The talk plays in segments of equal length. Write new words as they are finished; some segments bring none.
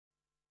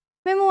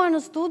në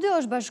studio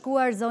është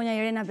bashkuar zonja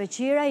Irena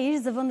Beqiraj,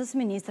 Ish-zëvendës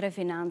ministre e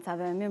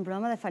Financave. Mirë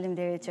mbrëma dhe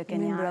faleminderit që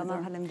keni ardhur. Mirë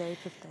mbrëma, faleminderit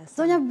për ftesën.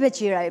 Zonja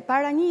Beqiraj,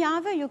 para një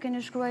jave ju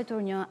keni shkruar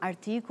një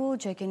artikull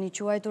që keni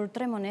quajtur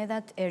 3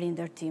 monedat e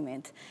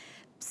rindërtimit.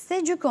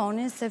 Pse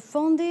gjykoni se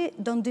fondi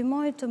do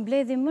ndihmojë të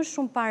mbledhë më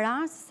shumë para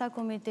se sa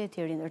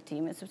komiteti i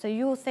rindërtimit, sepse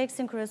ju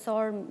theksin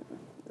kryesor,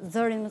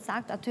 zërin më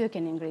saktë, aty e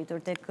keni ngritur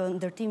tek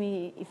ndërtimi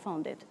i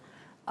fondit?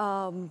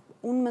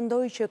 Unë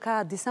mendoj që ka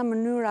disa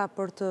mënyra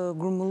për të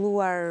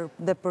grumbulluar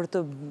dhe për të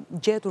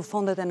gjetur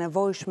fondet e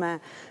nevojshme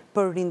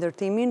për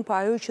rindërtimin, po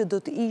ajo që do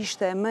të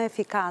ishte më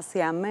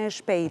efikasja, më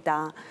shpejta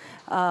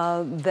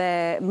dhe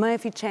më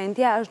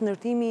eficientja është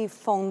ndërtimi i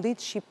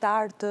fondit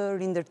shqiptar të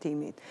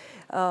rindërtimit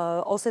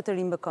ose të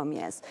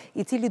rimbëkëmjes,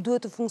 i cili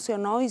duhet të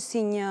funksionojë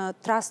si një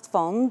trust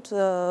fond,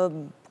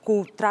 ku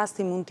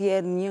trusti mund të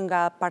jetë një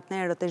nga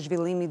partnerët e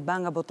zhvillimit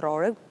banka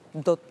botërore,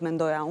 do të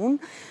mendoja unë,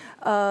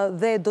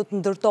 dhe do të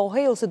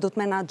ndërtohej ose do të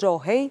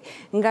menaxhohej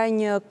nga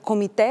një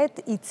komitet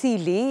i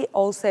cili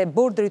ose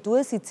bord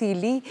drejtues i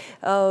cili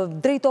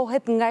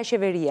drejtohet nga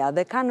qeveria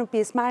dhe ka në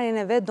pjesëmarrjen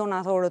e vet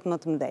donatorët më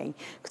të mëdhenj.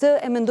 Këtë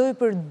e mendoj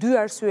për 2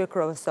 arsye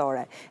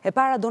kryesore. E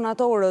para,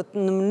 donatorët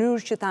në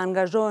mënyrë që të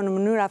angazhohen në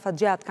mënyrë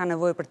afatgjatë kanë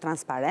nevojë për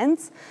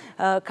transparencë,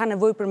 kanë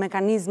nevojë për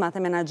mekanizmat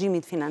e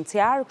menaxhimit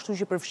financiar, kështu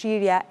që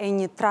përfshirja e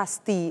një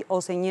trustee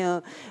ose një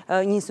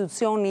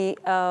institucioni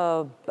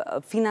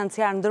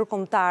financiar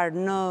ndërkombëtar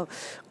në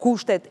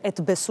kushtet e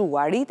të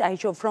besuarit, ai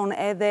që ofron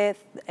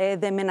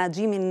edhe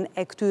menaxhimin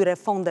e këtyre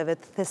fondeve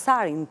të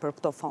thesarin për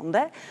këto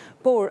fonde,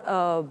 por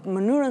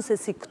mënyrën se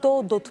si këto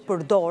do të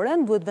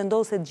përdoren duhet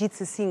vendoset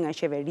gjithsesi nga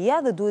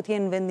qeveria dhe duhet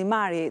jenë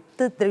vendimarrje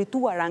të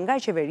drejtuara nga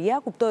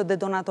qeveria, kuptohet dhe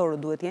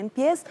donatorët duhet jenë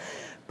pjesë,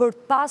 për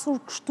të pasur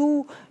kështu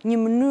një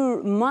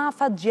mënyrë më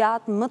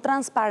afatgjatë, më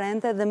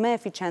transparente dhe më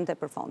eficiente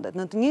për fondet.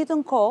 Në të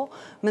njëjtën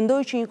kohë, mendoj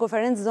që një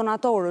konferencë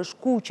donatorësh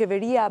ku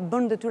qeveria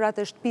bën detyrat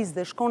e shtëpisë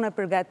dhe shkon e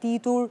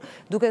përgatitur,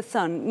 duke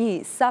thënë,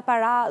 sa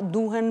para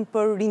duhen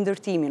për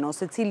rindërtimin,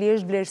 ose cili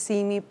është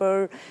vlerësimi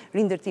për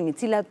rindërtimin,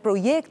 cilat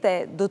projekte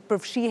do të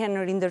përfshihen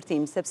në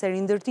rindërtim, sepse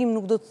rindërtim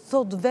nuk do të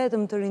thotë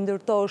vetëm të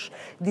rindërtosh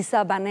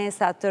disa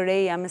banesa të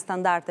reja me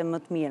standarde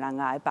më të mira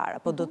nga e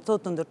para, po do të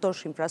thotë të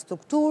ndërtosh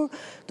infrastrukturë,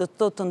 do të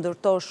thotë të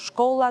ndërtosh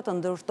shkolla, të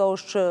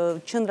ndërtosh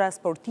qendra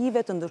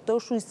sportive, të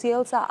ndërtosh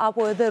ujësiellca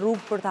apo edhe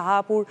rrugë për të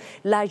hapur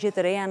lagje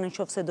të reja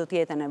nëse do të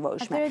jetë e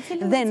nevojshme.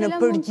 Dhe në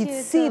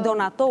përgjithësi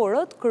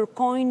donatorët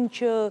kërkojnë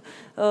që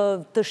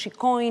të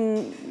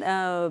shikojnë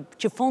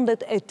që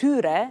fondet e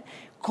tyre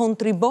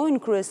kontribojnë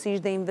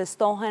kryesisht dhe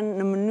investohen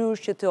në mënyrë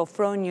që të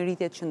ofrojnë një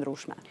rritje të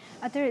qëndrueshme.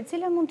 Atëherë,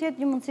 cila mund të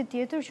jetë një mundësi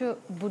tjetër që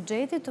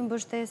buxheti të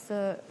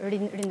mbështesë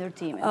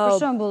rindërtimin? Për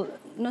shembull,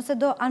 nëse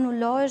do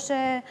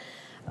anuloheshe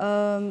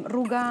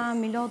rruga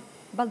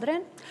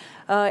Milot-Balltren?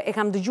 E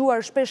kam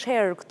dëgjuar shpesh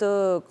herë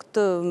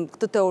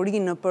këtë teori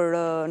në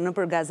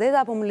për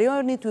gazeta, po më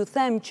lejoni t'ju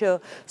them që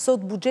sot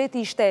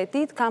buxheti i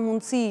shtetit ka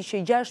mundësi që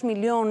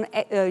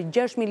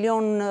 6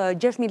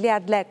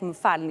 miliard lek, më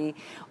falni,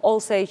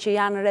 ose që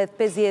janë rreth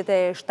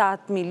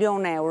 57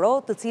 milion euro,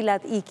 të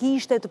cilat i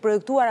kishte të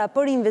projektuara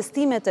për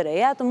investime të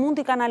reja, të mund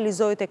t'i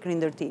kanalizojë tek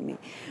rindërtimi.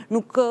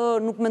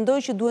 Nuk mendoj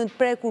që duhen të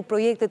prekur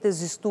projektet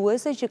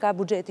ekzistuese që ka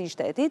buxheti i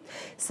shtetit,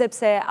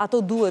 sepse ato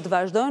duhet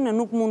vazhdojnë,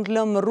 nuk mund të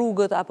lëmë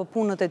rrugët apo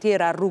punët e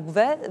tjera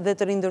rrugëve dhe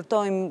të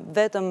rindërtojmë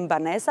vetëm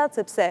banesat,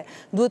 sepse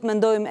duhet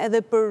mendojmë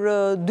edhe për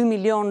 2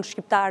 milion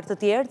shqiptar të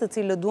tjerë, të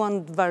cilët duan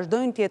të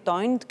vazhdojnë të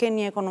jetojnë, të kenë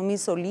një ekonomi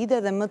solide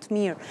dhe më të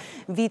mirë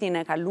vitin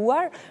e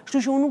kaluar,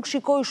 kështu që unë nuk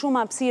shikoj shumë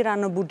hapësira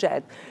në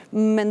buxhet.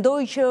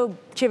 Mendoj që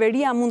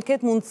qeveria mund të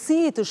ketë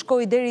mundësi të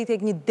shkojë deri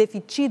tek një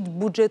deficit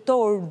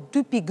buxhetor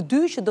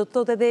 2.2, që do të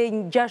thotë edhe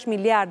 6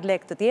 miliard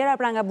lek të tjera,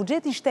 pra nga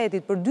buxheti i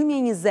shtetit për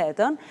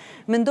 2020-ën,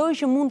 mendoj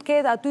që mund të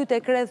ketë aty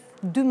tek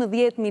rreth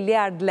 12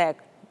 miliard lek.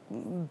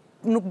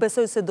 Nuk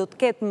besoj se do të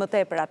ketë më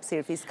tepër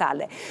hapësirë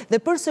fiskale. Dhe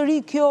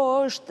përsëri kjo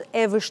është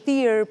e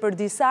vështirë për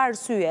disa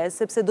arsye,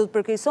 sepse do të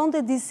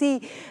përkeqësonte disi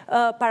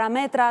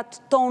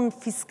parametrat ton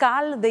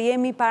fiskal dhe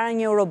jemi para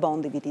një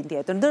eurobondi vitin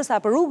tjetër. Ndërsa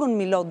për rrugën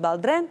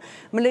Milot-Balltren,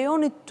 më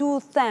lejoni t'ju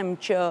them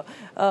që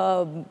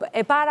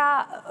e para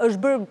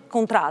është bërë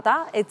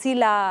kontrata, e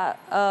cila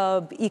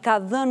i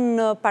ka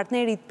dhënë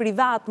partnerit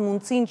privat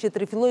mundësinë që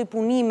të rifillojë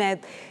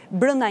punimet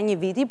brenda një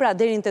viti, pra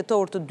deri në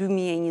tetor të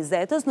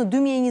 2020-s. Në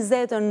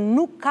 2020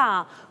 nuk ka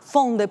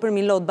fonde për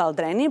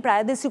Milot-Balltrenin, pra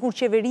edhe sikur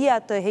qeveria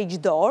të heq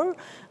dorë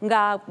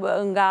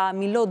nga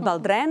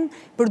Milot-Balltren,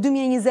 për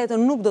 2020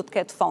 nuk do të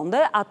ketë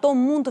fonde, ato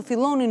mund të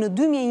fillonin në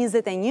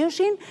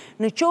 2021-shin,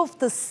 në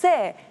qoftë se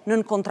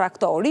nën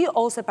kontraktori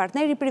ose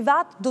partneri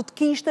privat do të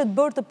kishte të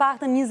bërë të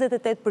paktën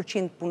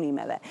 28%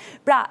 punimeve.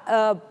 Pra,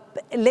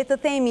 le të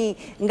themi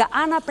nga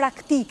ana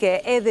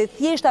praktike edhe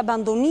thjesht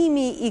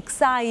abandonimi i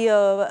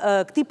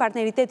këtij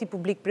partneriteti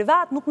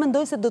publik-privat, nuk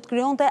mendoj se do të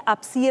krijonte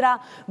hapësira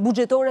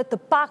buxhetore të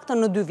paktën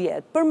në 2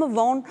 vjet. Për më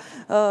vonë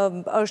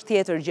është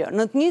tjetër gjë.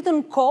 Në të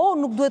njëjtën kohë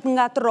nuk duhet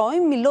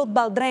ngatrojmë Milot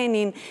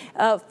Ballrenin,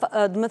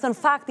 do të thënë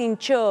faktin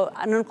që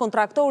nën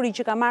kontraktori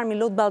që ka marrë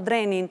Milot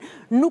Ballrenin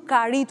nuk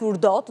ka arritur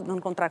dot,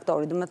 nën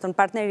kontraktori, do të thënë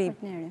partneri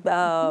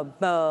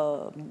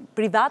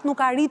privat nuk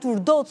ka arritur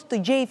dot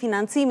të gjejë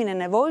financimin e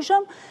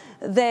nevojshëm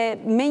dhe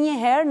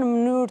menjëherë në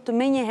mënyrë të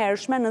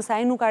menjëhershme, nëse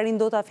ai nuk arrin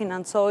dot ta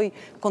financojë,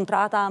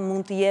 kontrata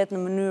mund të jetë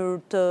në mënyrë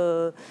të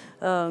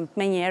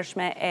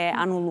menjëhershme e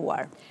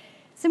anulluar.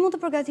 Si mund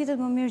të përgatitet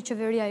më mirë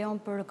qeveria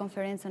jonë për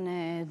konferencën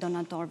e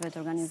donatorëve të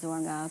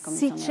organizuar nga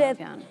Komisioni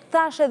Evropian? Si që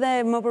thash edhe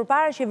më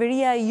përpara,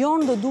 qeveria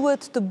jonë do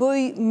duhet të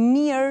bëjë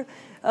mirë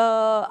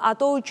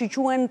ato që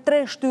quhen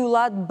 3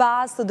 shtyllat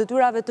bazë të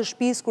detyrave të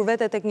shtëpisë kur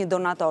vete tek një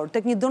donator.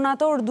 Tek një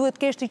donator duhet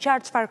kesh të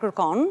qartë çfarë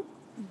kërkon,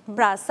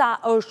 pra sa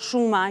është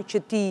shuma që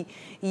ti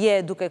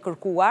je duke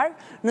kërkuar.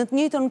 Në të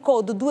njëjtën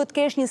kohë do duhet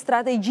kesh një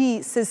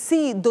strategji se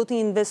si do të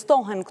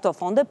investohen këto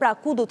fonde, pra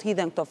ku do të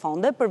hidhen këto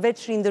fonde,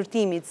 përveç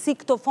rindërtimit, si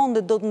këto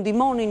fonde do të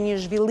ndihmonin një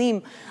zhvillim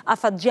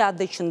afatgjatë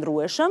dhe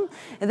qëndrueshëm,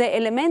 dhe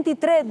elementi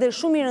 3 dhe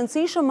shumë i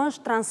rëndësishëm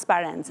është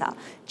transparenca.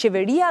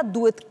 Qeveria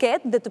duhet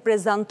ketë dhe të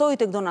prezantojë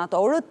tek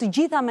donatorët të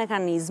gjitha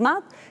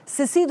mekanizmat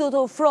se si do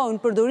të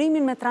ofrojnë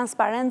përdorimin me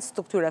transparencë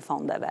të këtyre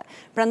fondeve.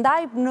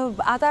 Prandaj në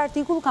atë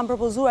artikull kam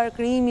propozuar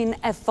krijimin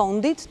e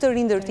fondit të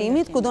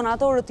rindërtimit, ku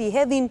donatorët i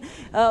hedhin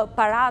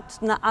parat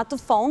në atë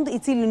fond, i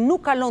cili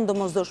nuk kalon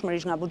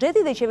domosdoshmërisht nga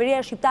buxheti, dhe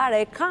qeveria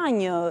shqiptare ka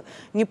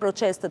një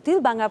proces të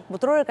tillë. Banka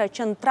Botërore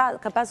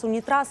ka pasur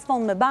një trust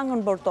fond me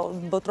Bankën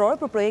Botërore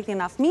për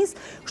projektin Afmis,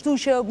 kështu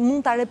që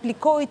mund ta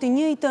replikojë të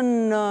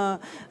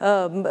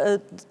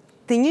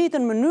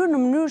njëjtën mënyrë, në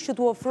mënyrë që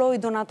t'u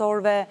ofrojë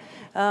donatorëve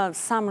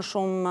sa më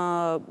shumë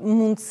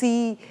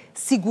mundësi,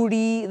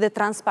 siguri dhe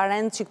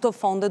transparencë që këto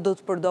fonde do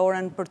të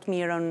përdoren për të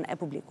mirën e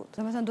publikut.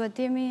 Domethënë duhet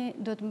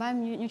të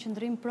mbajmë një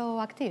qëndrim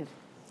proaktiv.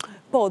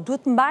 Po,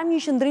 duhet të mbajmë një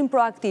qëndrim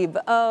proaktiv.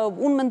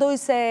 Unë mendoj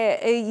se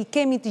i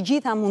kemi të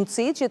gjitha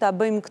mundësit që ta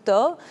bëjmë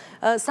këtë,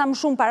 sa më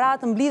shumë para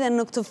të mblidhen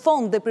në këtë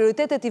fond dhe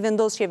prioritetet i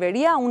vendos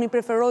qeveria. Unë i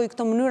preferoj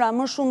këtë mënyra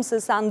më shumë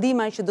se sa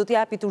ndihma që do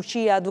t'japi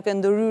Turqia duke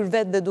ndërhyrë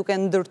vetë dhe duke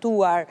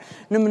ndërtuar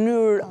në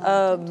mënyrë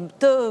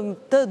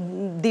të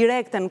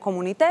direkte në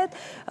komunitet.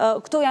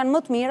 Këto janë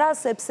më të mira,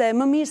 sepse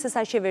më mirë se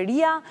sa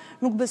qeveria,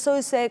 nuk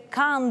besoj se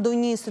ka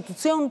ndonjë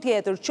institucion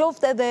tjetër,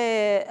 qoftë edhe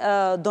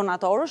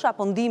donatorësh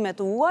apo ndihme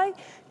të huaj,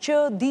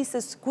 që di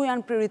se ku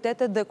janë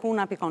prioritetet dhe ku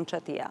na pikon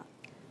çatia.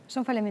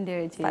 Shumë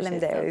faleminderit.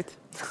 Faleminderit.